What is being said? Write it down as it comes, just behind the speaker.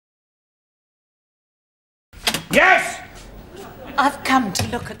Yes! I've come to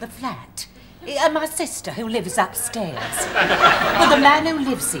look at the flat. My sister, who lives upstairs. Well, the man who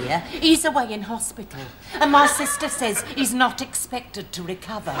lives here, he's away in hospital. And my sister says he's not expected to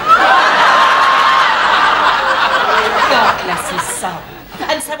recover. God bless his soul.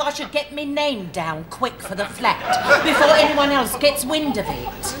 And so I should get me name down quick for the flat before anyone else gets wind of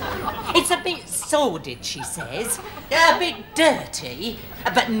it. It's a bit sordid, she says, a bit dirty,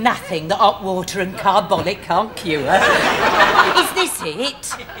 but nothing that hot water and carbolic can't cure. Is this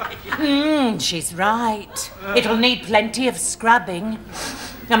it? She's right. It'll need plenty of scrubbing.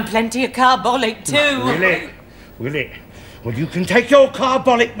 And plenty of carbolic too. Will it? Well, you can take your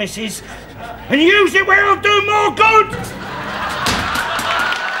carbolic, missus, and use it where it'll do more good!